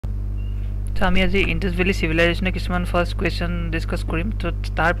So আমি আজি Indus valley সিভিলাইজেশনৰ কিছুমান ফাৰ্ষ্ট কোৱেশ্চন ডিসকাস কৰিম তো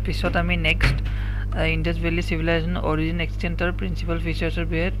তাৰ পিছত আমি next Indus valley civilisation origin extent আৰু প্ৰিন্সিপাল ফিচাৰ্ছৰ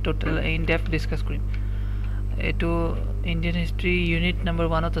বিষয়ে টোটাল ইন ডেপথ ডিসকাস কৰিম এটো ইন্ডিয়ান হিষ্ট্ৰী ইউনিট নম্বৰ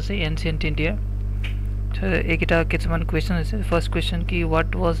 1 ত আছে এনশিয়েন্ট ইণ্ডিয়া so ekita কিছুমান কোৱেশ্চন আছে ফাৰ্ষ্ট কোৱেশ্চন কি what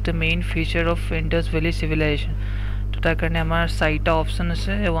was the main feature of Indus Valley civilization তো তাৰ কাৰণে আমাৰ চাৰিটা অপচন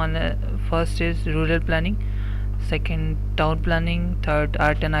আছে one first is rural planning second town planning third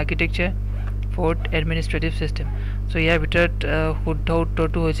art and architecture fourth administrative system so ইয়াৰ ভিতৰত শুদ্ধ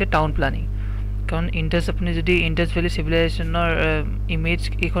উত্তৰটো হৈছে টাউন প্ল্যানিং কাৰণ ইন্ডাস আপুনি যদি ইন্ডাস ভ্যালি সিভিলাইজেশনৰ ইমেজ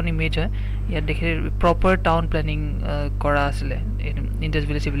এখন ইমেজ হয় ইয়াত দেখে প্ৰপাৰ টাউন প্ল্যানিং কৰা আছিল ইন্ডাস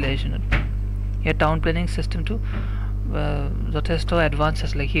ভ্যালি সিভিলাইজেশনত ইয়াৰ টাউন প্ল্যানিং সিস্টেমটো যথেষ্ট এডভান্স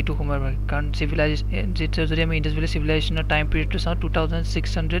আছিল হেতু সময়ৰ কাৰণ সিভিলাইজেশন যেটো যদি আমি ইন্ডাস ভ্যালি সিভিলাইজেশনৰ টাইম পিৰিয়ডটো চাওঁ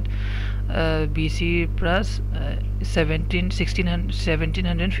 2600 BC প্লাস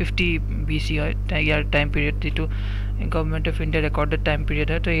 1750 BC হয় ইয়াৰ টাইম পিৰিয়ড যেটো government of India recorded time period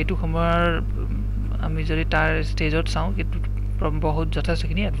হয় তো হেতু সময়ৰ আমি যদি তাৰ ষ্টেজত চাওঁ এটো বহুত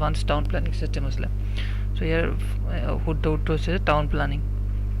যথেষ্টখিনি এডভান্স টাউন প্ল্যানিং সিস্টেম আছিল সো ইয়াৰ শুদ্ধ উত্তৰ হৈছে town planning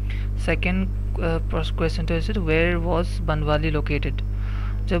second question to is where was Banwali located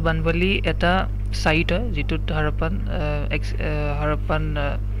so Banwali eta site hai jitu Harappan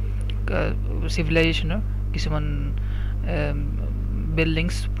civilization kisuman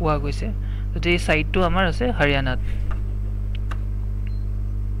buildings pua goise so je site to amar ase Haryana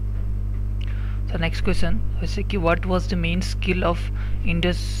so next question hoise ki what was the main skill of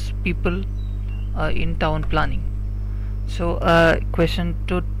Indus people in town planning so question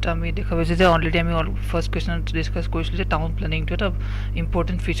to আমি দেখা পাইছে যে already আমি first question discuss কৰিছিল যে town planning to এটা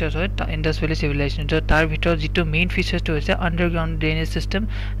important ফিচাৰ্স হয় Indus valley civilisation তাৰ ভিতৰত যেটো মেইন ফিচাৰ্সটো হৈছে আন্ডাৰগ্ৰাউণ্ড ড্ৰেনেজ সিস্টেম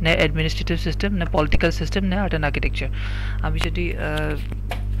নে এডমিনিষ্ট্ৰেটিভ সিস্টেম নে পলিটিক্যাল সিস্টেম নে আৰ্ট এণ্ড আৰ্কিটেকচাৰ আমি যদি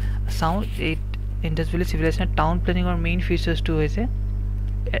চাওঁ এই Indus valley civilisation town প্ল্যানিংৰ main ফিচাৰ্সটো হৈছে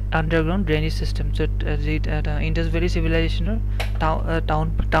underground drainage system so Indus Valley civilization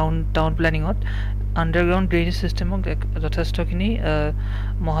town planning ot underground drainage system যথেষ্টখিনি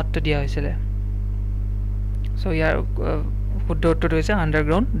মহত্ব দিয়া হৈছিল so ইয়াৰ শুদ্ধ উত্তৰটো হৈছে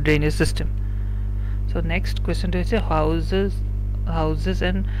underground drainage system so next question হৈছে houses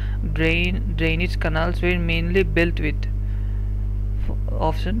and drainage canals were mainly built with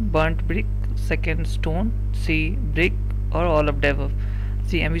option burnt brick second stone C brick or all of the above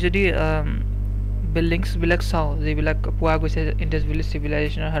আমি যদি বিল্ডিংস বিলাক চাও যেবিলাক পোৱা গৈছে ইন্ডাস ভ্যালি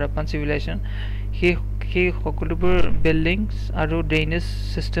সিভিলাইজেশন আৰু হাৰাপ্পান সিভিলাইজেশন সেই সকলোবোৰ বিল্ডিংস আৰু ড্ৰেইনেজ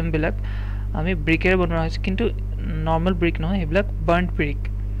সিস্টেম বিলাক আমি ব্ৰিকেৰে বনোৱা হৈছে কিন্তু নৰ্মাল ব্ৰিক নহয় হেবিলাক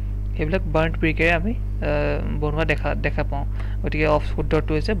বাৰ্ণ্ট ব্ৰিকেৰে আমি বনোৱা দেখা পাওঁ গতিকে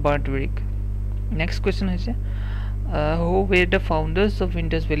শুদ্ধটো হৈছে বাৰ্ণ্ট ব্ৰিক নেক্সট কোৱেশ্চন হৈছে who were the founders of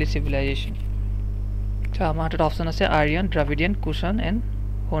Indus Valley civilization so আমাৰ হাতত অপচন আছে আৰ্যন দ্ৰাবিডিয়ান কুশান এণ্ড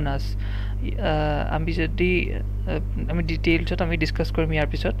হোনাস আমি যদি আমি ডিটেইলছত আমি ডিসকাস কৰিম ইয়াৰ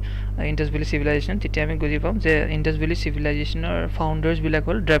পিছত ইন্ডাস ভ্যালি সিভিলাইজেশন তেতিয়া আমি বুজি পাম যে ইন্ডাস ভ্যালি সিভিলাইজেশনৰ ফাউন্ডাৰ্স বিলাক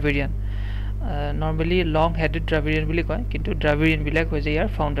হল দ্ৰাবিডিয়ান নৰ্মালি লং হেডেড দ্ৰাবিডিয়ান বুলি কয় কিন্তু দ্ৰাবিডিয়ান বিলাক হৈছে ইয়াৰ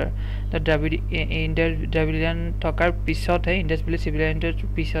ফাউন্ডাৰ দ্ৰাবিডিয়ান থকাৰ পিছতহে ইন্ডাস ভ্যালি সিভিলাইজেশনৰ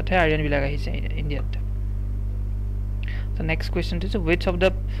পিছতহে আৰ্যন বিলাক আহিছে ইণ্ডিয়াত so next question is which of the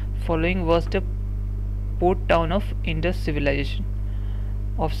following was the port town of Indus civilization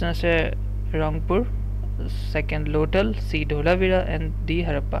option আছে Rangpur second Lothal C Dholavira and D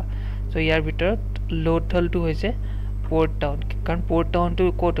Harappa so ইয়াৰ ভিতৰত Lothal টো হৈছে port town কাৰণ port town টো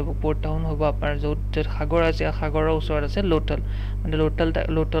ক'ত হ'ব port town হ'ব আপোনাৰ য'ত সাগৰ আছে সাগৰৰ ওচৰত আছে Lothal মানে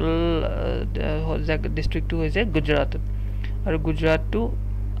Lothal ডিস্ট্ৰিক্ট টো হৈছে গুজৰাট আৰু গুজৰাট টো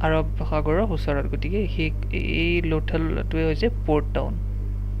আৰব সাগৰৰ ওচৰত গতিকে এই Lothal টোৱে হৈছে port town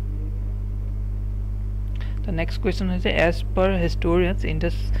The next question is as per historians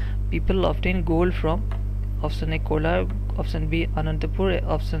Indus people obtain gold from option A Kolar option B Anantapur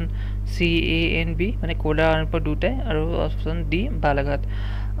option C A and B মানে Kolar Anantapur দুটাই আৰু option D Balaghat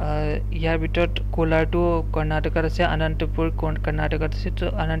ইয়াৰ ভিতৰত Kolar টো কৰ্ণাটকত আছে Anantapur কৰ্ণাটকত আছে তো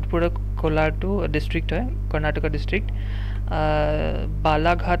Anantapur Kolar টো ডিস্ট্ৰিক্ট হয় কৰ্ণাটক ডিস্ট্ৰিক্ট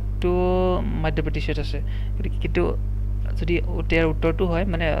Balaghat টো মধ্য প্ৰদেশত আছে কিন্তু যদি ওটাৰ উত্তৰটো হয়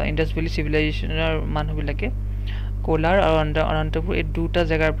মানে ইন্ডাস ভ্যালি সিভিলাইজেশনৰ মানুহবিলাকে কোলাৰ আৰু অনন্তপুৰ এই দুটা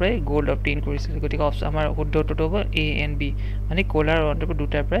জায়গাৰ পৰাই গোল্ড অবটেইন কৰিছিল গতিকে আমাৰ শুদ্ধ উত্তৰটো হ'ব A and B মানে কোলাৰ আৰু অনন্তপুৰ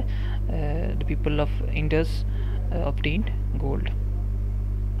দুটাৰ পৰাই the people of Indus obtained gold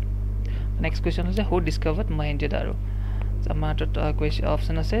next question is who discovered Mohenjo-daro আমাৰ হাতত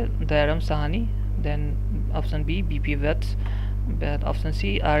অপচন আছে Dayaram Sahni then option B BP Watts option C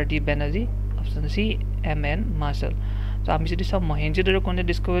RD Banerjee option C MN Marshall So আমি যদি সব মহেঞ্জোদাৰো কোনে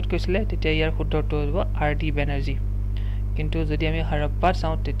ডিসকভাৰ কৰিছিলে তেতিয়া ইয়াৰ শুদ্ধটো হ'ব আৰ.ডি. বেনাৰ্জী কিন্তু যদি আমি হাৰাপ্পা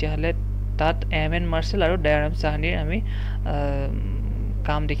চাওঁ তেতিয়াহ'লে তাত এম.এন. মাৰ্চেল আৰু দয়াৰাম সাহানীৰ আমি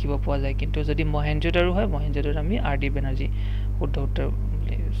কাম দেখিব পোৱা যায় কিন্তু যদি মহেঞ্জোদাৰো হয় মহেঞ্জোদাৰো আমি আৰ.ডি. বেনাৰ্জী শুদ্ধ উত্তৰ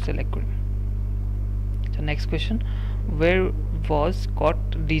সিলেক্ট কৰিম So next question, where was Kot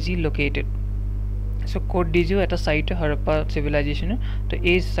Diji located? So Kot Diji at a site Harappa civilization to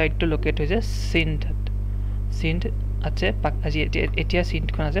a site to locate is a Sindh. Sindh ache etia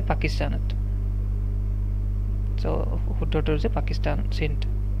Sindh kon ase Pakistan. So hutotor is Pakistan Sindh.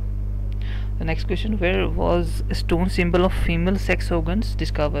 The next question, where was a stone symbol of female sex organs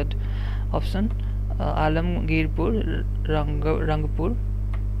discovered? Option Alamgirpur, Rangpur,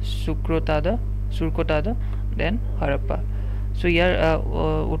 Surkotada, then Harappa. So here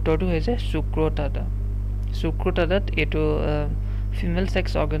uttortu hoise Surkotada. Surkotadat eto female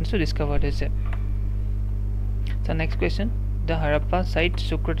sex organs to discovered hoise. So next question, the Harappa site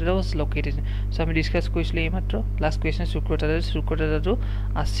Surkotada was located. So I discuss question matro last question Surkotada to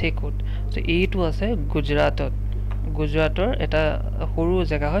ase kot. So it was a Gujarator eta horu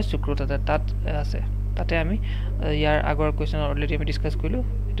jaga hoy Surkotada tat ase. Tate ami yar agor question already ami discuss korilu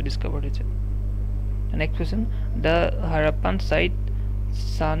eto discovered hoise. Next question, the Harappan site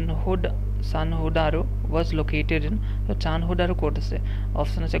Sanhodaru was located in the Sanhodaru kot ase.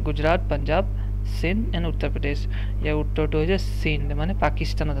 Option ase Gujarat, Punjab, Sindh and Uttar Pradesh. Ya uttor to hoise Sindh mane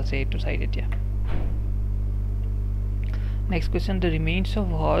Pakistan ase eto side etia. Next question, the remains of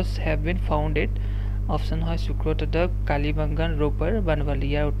horse have been founded. Option hoy Sukrotada, Kalibangan, Ropar,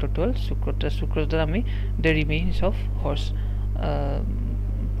 Banwali. Ya uttor to Sukrotada ami the remains of horse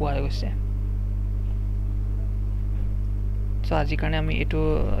poa goise. So আজি কাৰণে আমি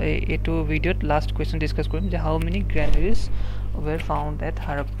এটো ভিডিওত last question discuss কৰিম যে how many granaries were found at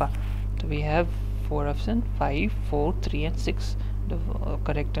Harappa. So we have four options 5 4 3 and 6. The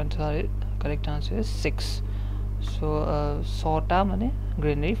correct answer is 6. So sota মানে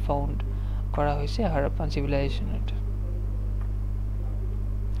granary found কৰা হৈছে Harappan civilization.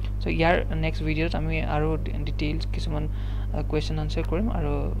 So ইয়াৰ next ভিডিওত আমি আৰু ডিটেইলস কিছুমান কোয়েশ্চন আনসাৰ কৰিম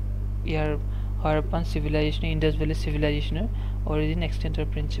আৰু ইয়াৰ Harappan civilization, Indus Valley civilization origin, extent or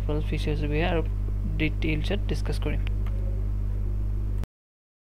principal features we are details discuss करें.